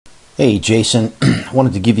Hey Jason,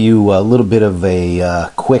 wanted to give you a little bit of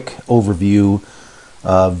a quick overview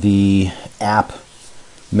of the app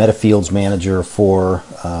MetaFields Manager for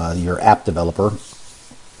your app developer.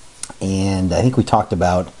 And I think we talked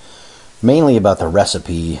mainly about the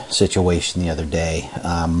recipe situation the other day.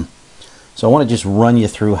 So I want to just run you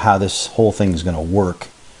through how this whole thing is going to work.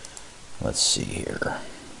 Let's see here.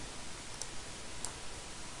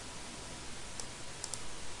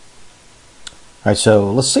 Alright,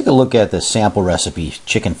 so let's take a look at the sample recipe,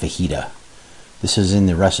 chicken fajita. This is in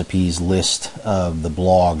the recipes list of the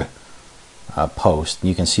blog post.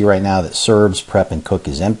 You can see right now that serves, prep, and cook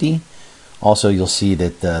is empty. Also, you'll see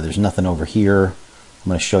that there's nothing over here. I'm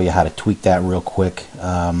going to show you how to tweak that real quick.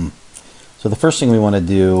 So the first thing we want to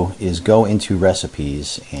do is go into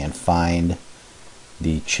recipes and find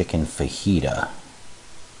the chicken fajita.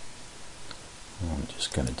 I'm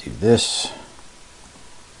just going to do this.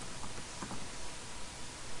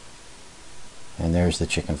 And there's the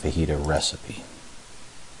chicken fajita recipe.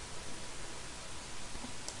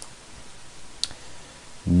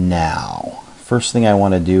 Now, first thing I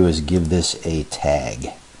want to do is give this a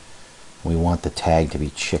tag. We want the tag to be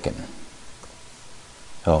chicken.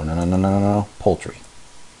 Oh, no, poultry.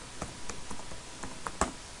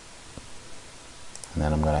 And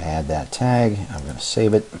then I'm going to add that tag. I'm going to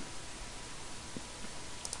save it.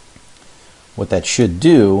 What that should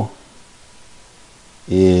do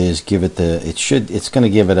is give it it's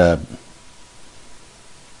going to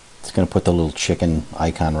put the little chicken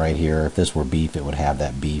icon right here. If this were beef, it would have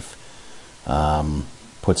that beef.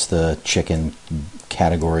 Puts the chicken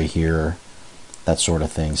category here, that sort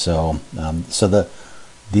of thing. So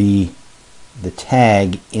the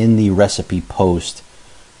tag in the recipe post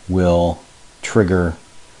will trigger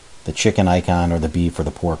the chicken icon or the beef or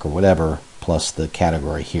the pork or whatever, plus the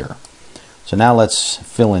category here. So now let's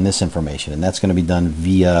fill in this information, and that's going to be done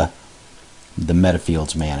via the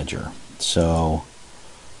MetaFields Manager. So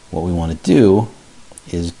what we want to do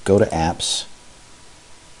is go to Apps.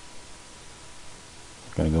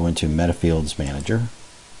 I'm going to go into MetaFields Manager.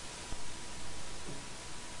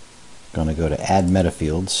 I'm going to go to Add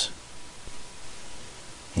MetaFields,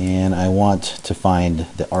 and I want to find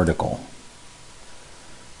the article.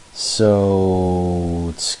 So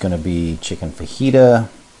it's going to be chicken fajita.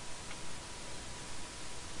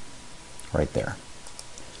 Right there.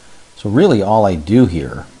 So really all I do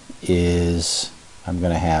here is I'm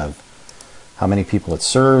going to have how many people it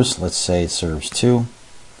serves. Let's say it serves 2.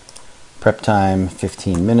 Prep time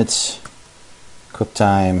 15 minutes. Cook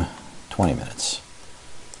time 20 minutes.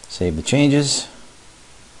 Save the changes.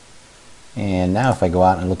 And now if I go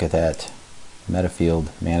out and look at that MetaField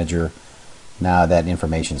Manager, now that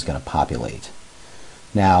information is going to populate.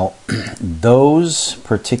 Now, those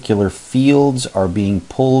particular fields are being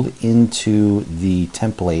pulled into the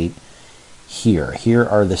template here. Here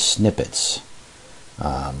are the snippets.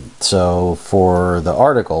 So for the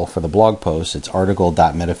article, for the blog post, it's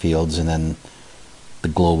article.metafields and then the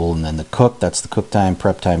global and then the cook. That's the cook time,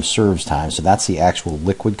 prep time, serves time. So that's the actual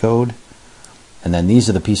liquid code. And then these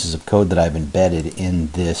are the pieces of code that I've embedded in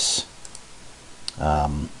this,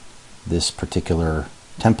 this particular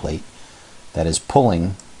template that is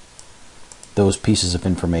pulling those pieces of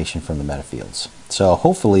information from the MetaFields. So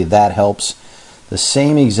hopefully that helps. The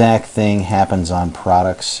same exact thing happens on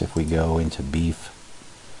products. If we go into beef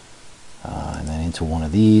and then into one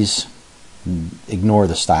of these, ignore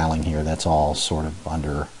the styling here, that's all sort of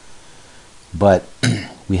under, but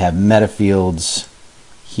we have MetaFields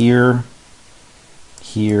here,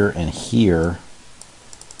 here, and here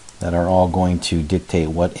that are all going to dictate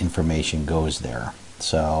what information goes there.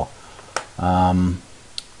 So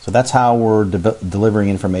that's how we're delivering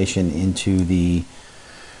information into the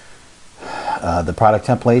product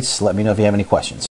templates. Let me know if you have any questions.